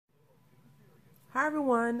Hi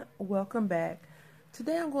everyone, welcome back.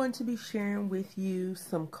 Today I'm going to be sharing with you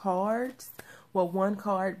some cards. Well, one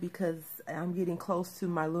card because I'm getting close to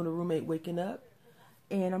my Luna roommate waking up.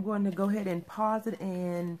 And I'm going to go ahead and pause it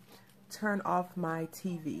and turn off my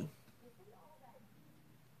TV.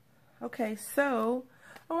 Okay, so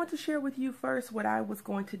I want to share with you first what I was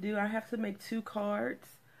going to do. I have to make two cards.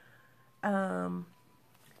 And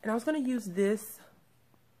I was going to use this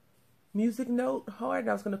music note heart.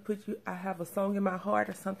 I was going to put I have a song in my heart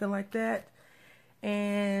or something like that.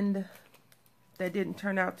 And that didn't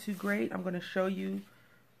turn out too great. I'm going to show you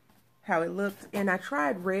how it looked. And I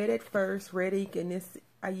tried red at first, red ink, and this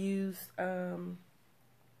I used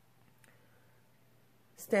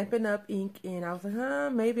Stampin' Up! Ink, and I was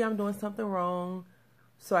like, maybe I'm doing something wrong.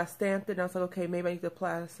 So I stamped it, and I was like, okay, maybe I need to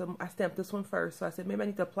apply some. I stamped this one first, so I said, maybe I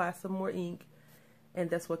need to apply some more ink. And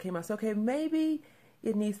that's what came out. So, okay, maybe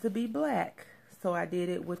it needs to be black. So I did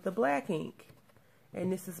it with the black ink.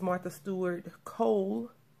 And this is Martha Stewart Coal,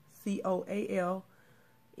 C-O-A-L,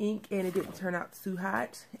 ink, and it didn't turn out too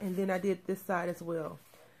hot. And then I did this side as well.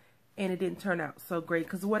 And it didn't turn out so great.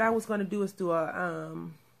 Because what I was going to do is do a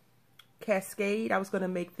cascade. I was going to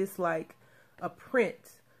make this like a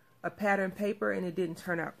print, a pattern paper, and it didn't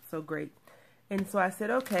turn out so great. And so I said,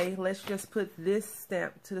 okay, let's just put this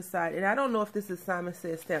stamp to the side. And I don't know if this is Simon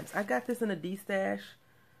Says Stamps. I got this in a D-stash.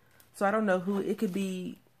 So I don't know who. It could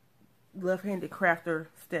be Love-Handed Crafter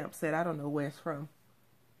stamp set. I don't know where it's from.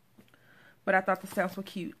 But I thought the stamps were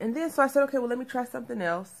cute. And then so I said, okay, well, let me try something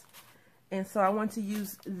else. And so I want to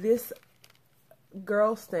use this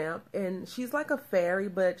girl stamp. And she's like a fairy,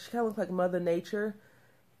 but she kind of looks like Mother Nature.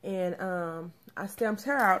 And I stamped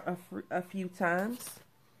her out a few times.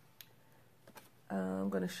 I'm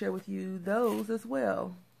going to share with you those as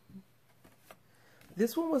well.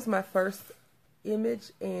 This one was my first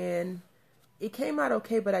image, and it came out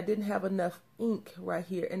okay, but I didn't have enough ink right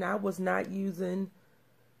here, and I was not using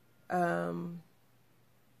my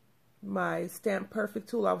Stamp Perfect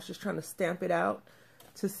tool. I was just trying to stamp it out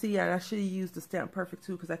to see, and I should have used the Stamp Perfect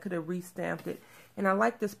tool because I could have re-stamped it. And I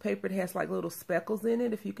like this paper. It has like little speckles in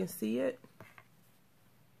it, if you can see it.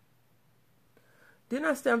 Then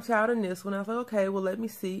I stamped out in this one. I was like, okay, well, let me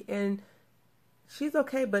see. And she's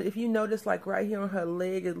okay, but if you notice, like right here on her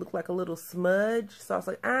leg, it looked like a little smudge. So I was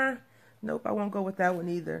like, nope, I won't go with that one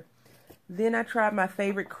either. Then I tried my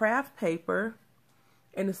favorite craft paper,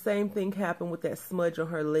 and the same thing happened with that smudge on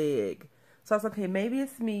her leg. So I was like, okay, maybe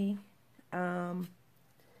it's me, and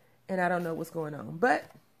I don't know what's going on. But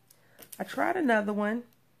I tried another one,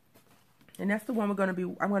 and that's the one I'm going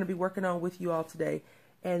to be working on with you all today.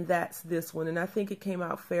 And that's this one. And I think it came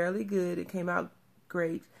out fairly good. It came out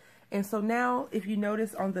great. And so now, if you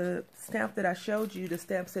notice on the stamp that I showed you, the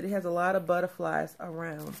stamp said it has a lot of butterflies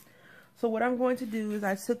around. So what I'm going to do is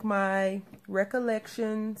I took my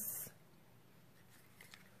Recollections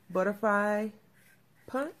butterfly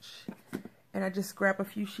punch, and I just grabbed a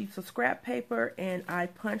few sheets of scrap paper, and I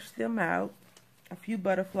punched them out, a few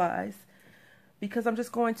butterflies, because I'm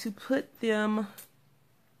just going to put them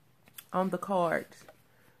on the card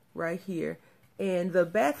right here. And the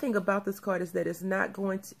bad thing about this card is that it's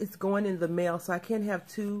going in the mail, so I can't have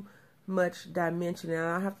too much dimension, and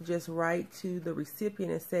I'll have to just write to the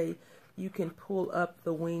recipient and say you can pull up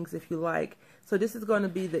the wings if you like. So this is going to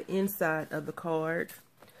be the inside of the card.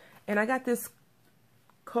 And I got this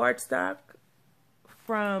cardstock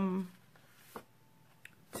from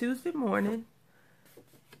Tuesday Morning.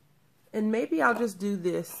 And maybe I'll just do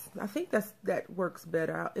this. I think that works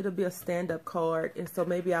better. It'll be a stand-up card, and so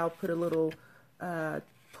maybe I'll put a little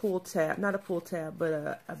pull tab, not a pull tab, but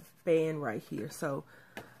a band right here. So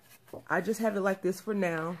I just have it like this for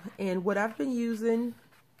now. And what I've been using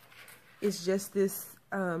is just this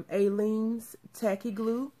Aleene's tacky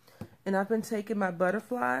glue, and I've been taking my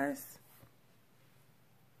butterflies,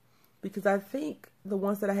 because I think the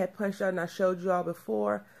ones that I had punched out and I showed you all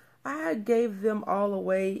before, I gave them all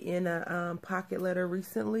away in a pocket letter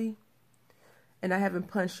recently, and I haven't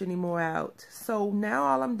punched any more out. So now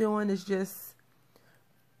all I'm doing is just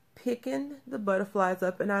picking the butterflies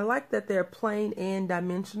up, and I like that they're plain and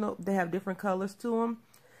dimensional. They have different colors to them.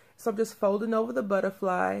 So I'm just folding over the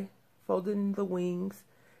butterfly, folding the wings,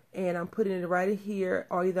 and I'm putting it right here,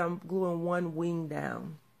 or either I'm gluing one wing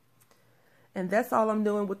down. And that's all I'm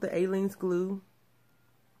doing with the Aleene's glue.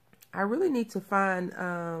 I really need to find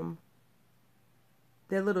that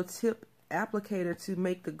little tip applicator to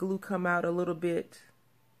make the glue come out a little bit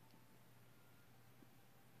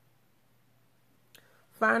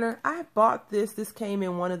finer. I bought this. This came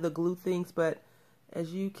in one of the glue things, but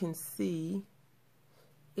as you can see,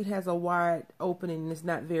 it has a wide opening and it's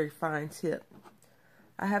not very fine tip.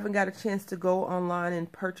 I haven't got a chance to go online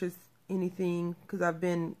and purchase anything because I've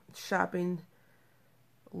been shopping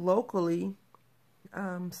locally.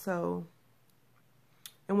 And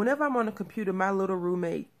whenever I'm on a computer, my little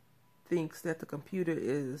roommate thinks that the computer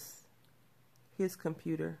is his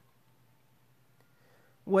computer.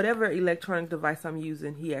 Whatever electronic device I'm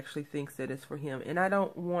using, he actually thinks that it's for him. And I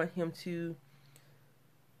don't want him to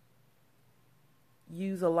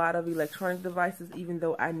use a lot of electronic devices, even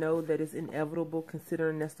though I know that it's inevitable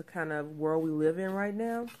considering that's the kind of world we live in right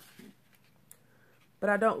now. But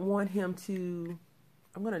I don't want him to,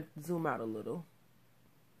 I'm going to zoom out a little.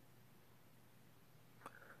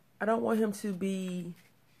 I don't want him to be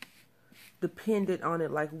dependent on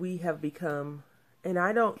it like we have become. And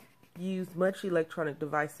I don't use much electronic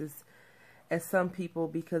devices as some people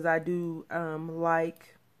because I do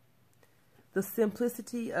like the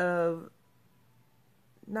simplicity of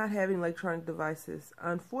not having electronic devices.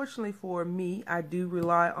 Unfortunately for me, I do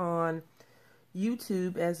rely on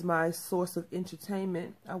YouTube as my source of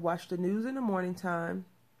entertainment. I watch the news in the morning time,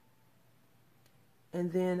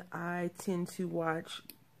 and then I tend to watch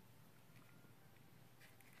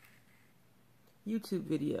YouTube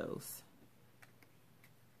videos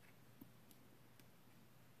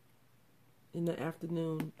in the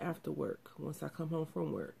afternoon after work, once I come home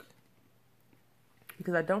from work.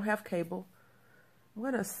 Because I don't have cable. I'm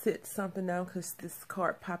going to sit something down because this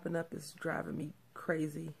card popping up is driving me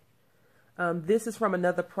crazy. This is from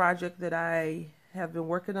another project that I have been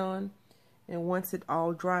working on. And once it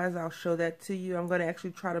all dries, I'll show that to you. I'm going to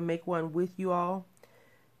actually try to make one with you all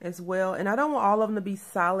as well. And I don't want all of them to be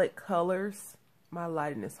solid colors. My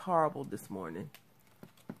lighting is horrible this morning.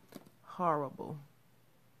 Horrible.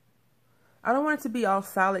 I don't want it to be all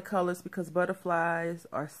solid colors because butterflies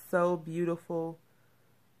are so beautiful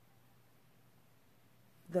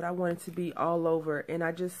that I want it to be all over. And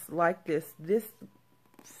I just like this. This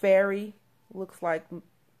fairy looks like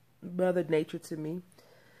Mother Nature to me.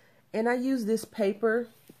 And I use this paper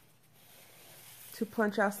to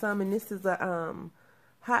punch out some. And this is a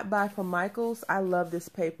hot buy from Michaels. I love this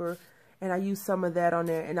paper. And I use some of that on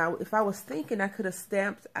there. And if I was thinking, I could have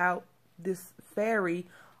stamped out this fairy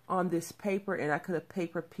on this paper. And I could have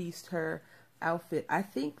paper pieced her outfit. I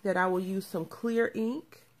think that I will use some clear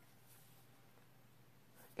ink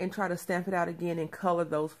and try to stamp it out again and color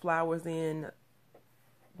those flowers in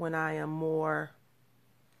when I am more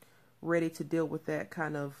ready to deal with that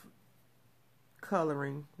kind of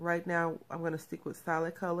coloring. Right now, I'm going to stick with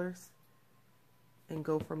solid colors and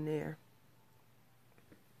go from there.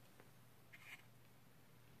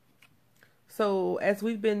 So as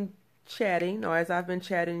we've been chatting, or as I've been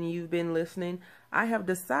chatting and you've been listening, I have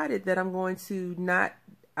decided that I'm going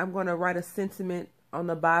to write a sentiment on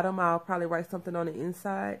the bottom. I'll probably write something on the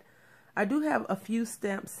inside. I do have a few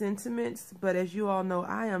stamped sentiments, but as you all know,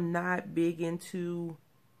 I am not big into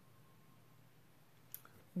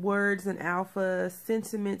words and alpha,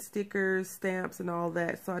 sentiment stickers, stamps, and all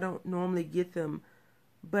that, so I don't normally get them.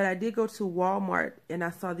 But I did go to Walmart, and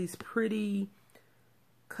I saw these pretty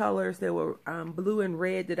colors that were blue and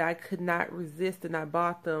red that I could not resist, and I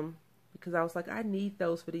bought them because I was like, I need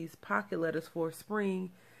those for these pocket letters for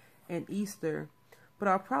spring and Easter. But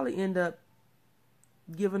I'll probably end up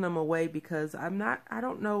giving them away because I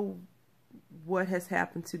don't know what has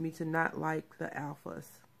happened to me to not like the alphas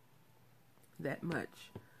that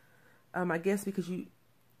much. I guess because you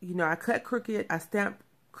know, I cut crooked, I stamp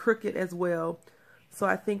crooked as well. So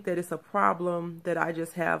I think that it's a problem that I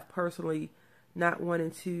just have personally, not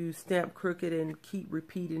wanting to stamp crooked and keep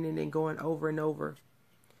repeating it and going over and over.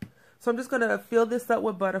 So I'm just going to fill this up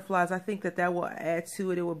with butterflies. I think that that will add to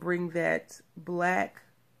it. It will bring that black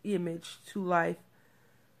image to life.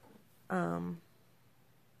 And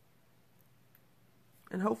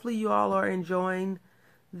hopefully you all are enjoying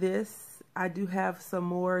this. I do have some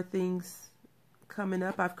more things coming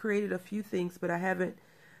up. I've created a few things, but I haven't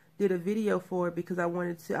did a video for it because I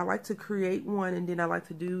like to create one and then I like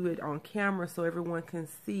to do it on camera so everyone can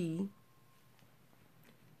see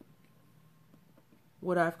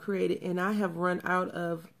what I've created. And I have run out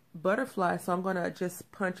of butterflies, so I'm going to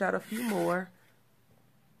just punch out a few more.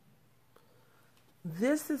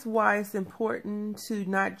 This is why it's important to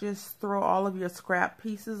not just throw all of your scrap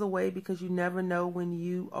pieces away, because you never know when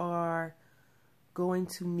you are going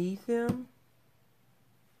to need them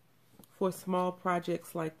for small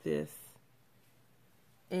projects like this.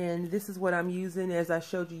 And this is what I'm using, as I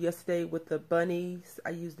showed you yesterday with the bunnies. I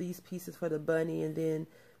use these pieces for the bunny, and then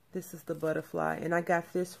this is the butterfly. And I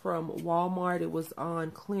got this from Walmart. It was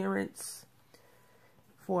on clearance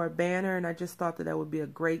for a banner, and I just thought that that would be a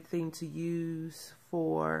great thing to use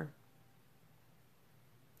for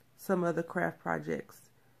some other craft projects.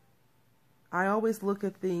 I always look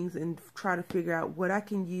at things and try to figure out what I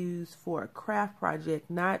can use for a craft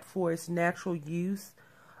project, not for its natural use,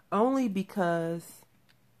 only because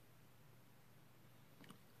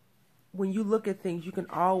when you look at things, you can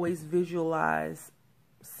always visualize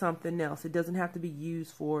something else. It doesn't have to be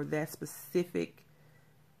used for that specific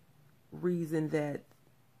reason that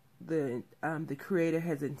the creator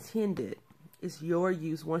has intended. It's your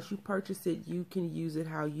use. Once you purchase it, you can use it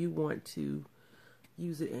how you want to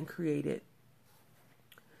use it and create it.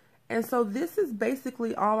 And so this is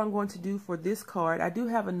basically all I'm going to do for this card. I do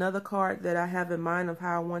have another card that I have in mind of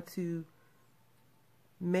how I want to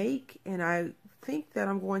make, and I think that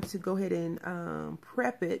I'm going to go ahead and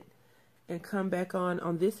prep it and come back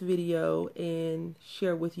on this video and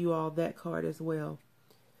share with you all that card as well.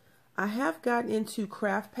 I have gotten into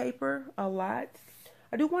craft paper a lot.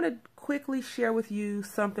 I do want to quickly share with you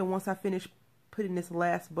something once I finish putting this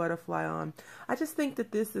last butterfly on. I just think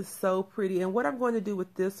that this is so pretty, and what I'm going to do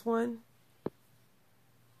with this one,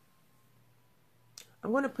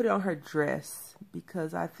 I'm going to put it on her dress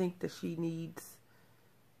because I think that she needs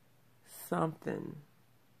something.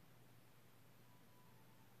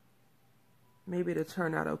 Maybe it'll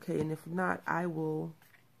turn out okay, and if not, I will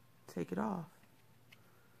take it off.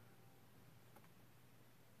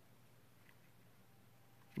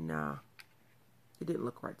 Nah, it didn't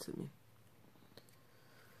look right to me.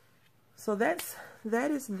 So that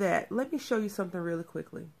is that. Let me show you something really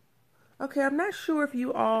quickly. Okay, I'm not sure if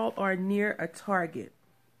you all are near a Target,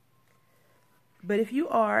 but if you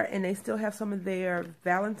are and they still have some of their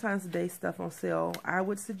Valentine's Day stuff on sale, I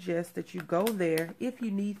would suggest that you go there if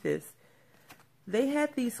you need this. They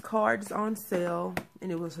had these cards on sale,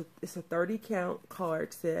 and it's a 30 count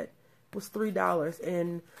card set. It was $3,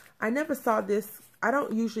 and I never saw this. I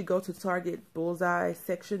don't usually go to Target Bullseye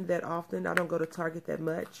section that often. I don't go to Target that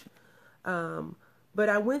much. But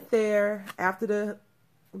I went there after the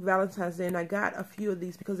Valentine's Day and I got a few of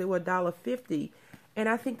these because they were $1.50. And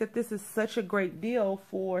I think that this is such a great deal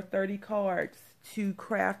for 30 cards to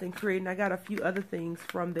craft and create. And I got a few other things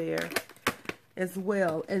from there as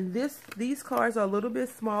well. And these cards are a little bit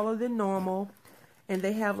smaller than normal, and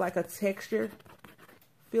they have like a texture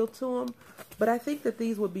feel to them. But I think that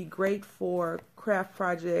these would be great for craft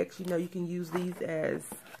projects. You know, you can use these as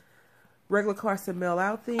regular cards to mail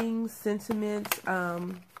out things, sentiments.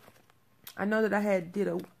 I know that I had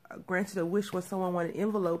granted a wish when someone wanted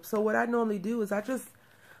envelopes. So what I normally do is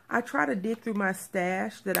I try to dig through my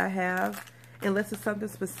stash that I have, unless it's something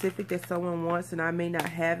specific that someone wants and I may not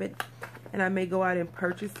have it, and I may go out and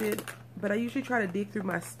purchase it. But I usually try to dig through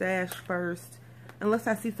my stash first, unless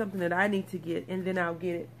I see something that I need to get, and then I'll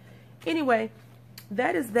get it. Anyway,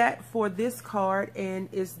 that is that for this card, and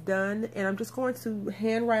it's done. And I'm just going to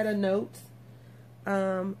handwrite a note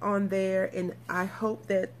on there, and I hope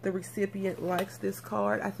that the recipient likes this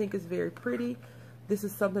card. I think it's very pretty. This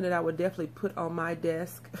is something that I would definitely put on my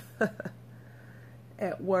desk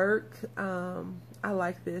at work. I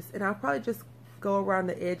like this, and I'll probably just go around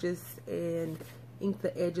the edges and ink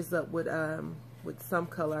the edges up with some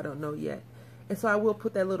color. I don't know yet. And so I will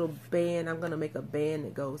put that little band. I'm going to make a band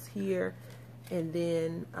that goes here, and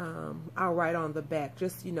then I'll write on the back,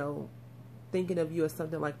 just, you know, thinking of you or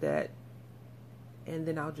something like that. And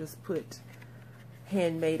then I'll just put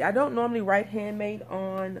handmade. I don't normally write handmade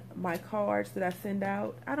on my cards that I send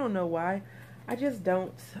out. I don't know why. I just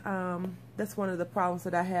don't. That's one of the problems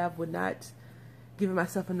that I have with not giving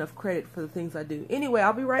myself enough credit for the things I do. Anyway,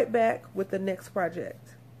 I'll be right back with the next project.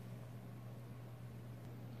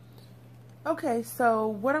 Okay, so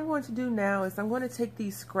what I'm going to do now is I'm going to take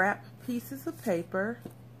these scrap pieces of paper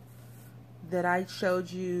that I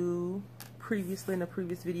showed you previously in a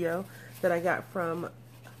previous video that I got from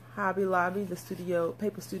Hobby Lobby, the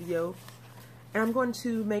paper studio, and I'm going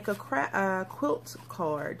to make a quilt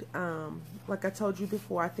card. Like I told you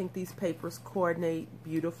before, I think these papers coordinate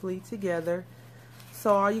beautifully together.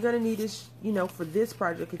 So all you're going to need is, you know, for this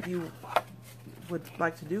project, if you would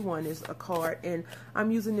like to do one, is a card. And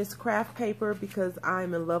I'm using this craft paper because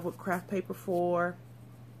I'm in love with craft paper for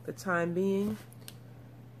the time being.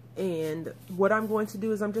 And what I'm going to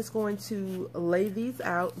do is I'm just going to lay these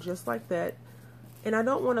out just like that. And I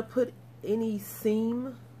don't want to put any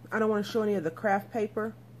seam. I don't want to show any of the craft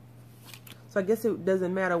paper. So I guess it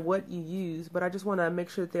doesn't matter what you use, but I just want to make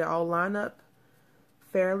sure that they all line up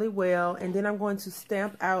fairly well. And then I'm going to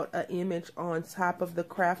stamp out an image on top of the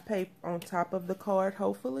craft paper, on top of the card,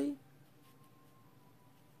 hopefully.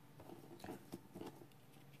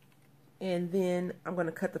 And then I'm going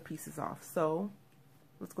to cut the pieces off. So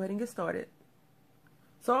let's go ahead and get started.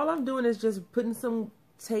 So all I'm doing is just putting some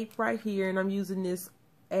tape right here, and I'm using this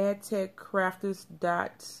AdTech Crafters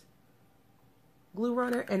Dot glue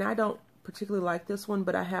runner, and I don't particularly like this one,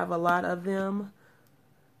 but I have a lot of them.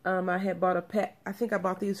 I had bought a pack. I think I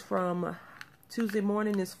bought these from Tuesday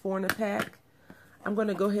Morning. It's 4 in a pack. I'm going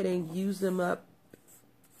to go ahead and use them up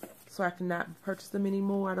so I cannot purchase them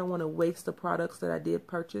anymore. I don't want to waste the products that I did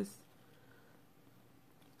purchase.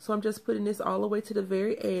 So I'm just putting this all the way to the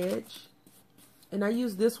very edge. And I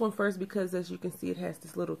use this one first because, as you can see, it has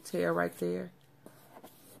this little tear right there.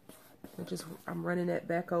 I'm running that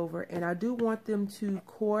back over. And I do want them to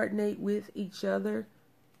coordinate with each other,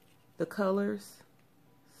 the colors.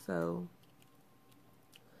 So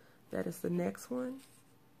that is the next one.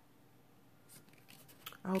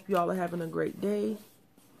 I hope you all are having a great day.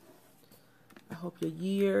 I hope your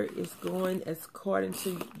year is going according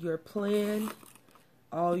to your plan.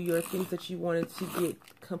 All your things that you wanted to get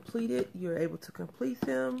completed, you're able to complete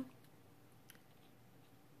them.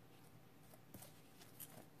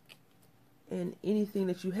 And anything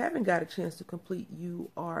that you haven't got a chance to complete,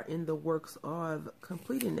 you are in the works of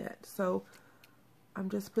completing that. So I'm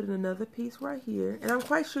just putting another piece right here. And I'm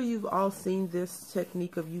quite sure you've all seen this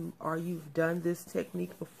technique you've done this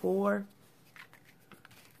technique before.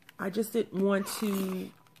 I just didn't want to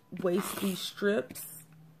waste these strips.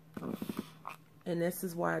 And this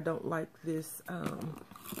is why I don't like this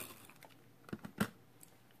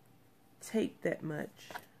tape that much.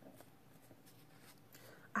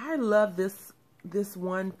 I love this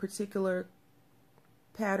one particular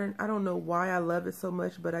pattern. I don't know why I love it so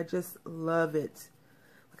much, but I just love it.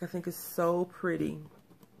 Like, I think it's so pretty.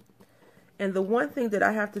 And the one thing that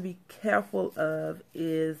I have to be careful of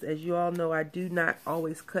is, as you all know, I do not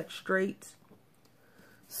always cut straight.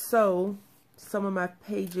 So some of my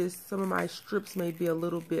pages, some of my strips may be a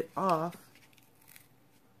little bit off.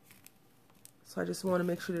 So I just want to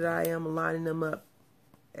make sure that I am lining them up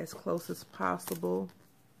as close as possible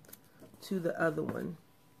to the other one.